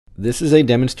This is a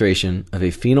demonstration of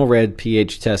a Phenol Red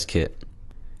pH test kit.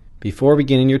 Before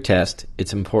beginning your test,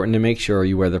 it's important to make sure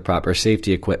you wear the proper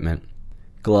safety equipment.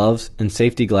 Gloves and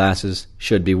safety glasses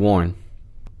should be worn.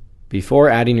 Before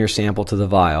adding your sample to the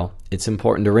vial, it's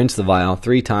important to rinse the vial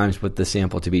 3 times with the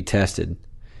sample to be tested.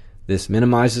 This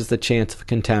minimizes the chance of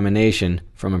contamination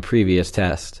from a previous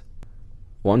test.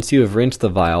 Once you have rinsed the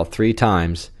vial 3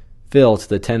 times, fill to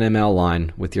the 10 ml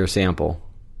line with your sample.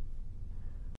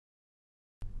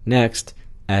 Next,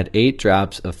 add 8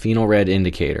 drops of Phenol Red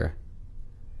indicator.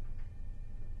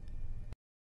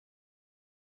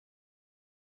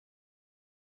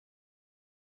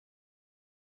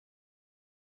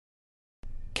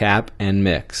 Cap and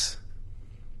mix.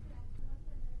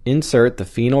 Insert the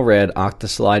Phenol Red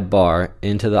Octaslide bar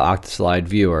into the Octaslide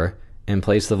viewer and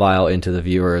place the vial into the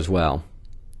viewer as well.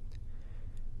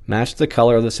 Match the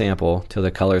color of the sample to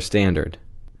the color standard.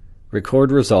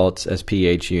 Record results as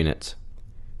pH units.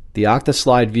 The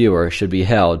Octaslide viewer should be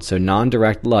held so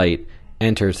non-direct light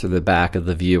enters through the back of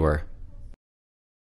the viewer.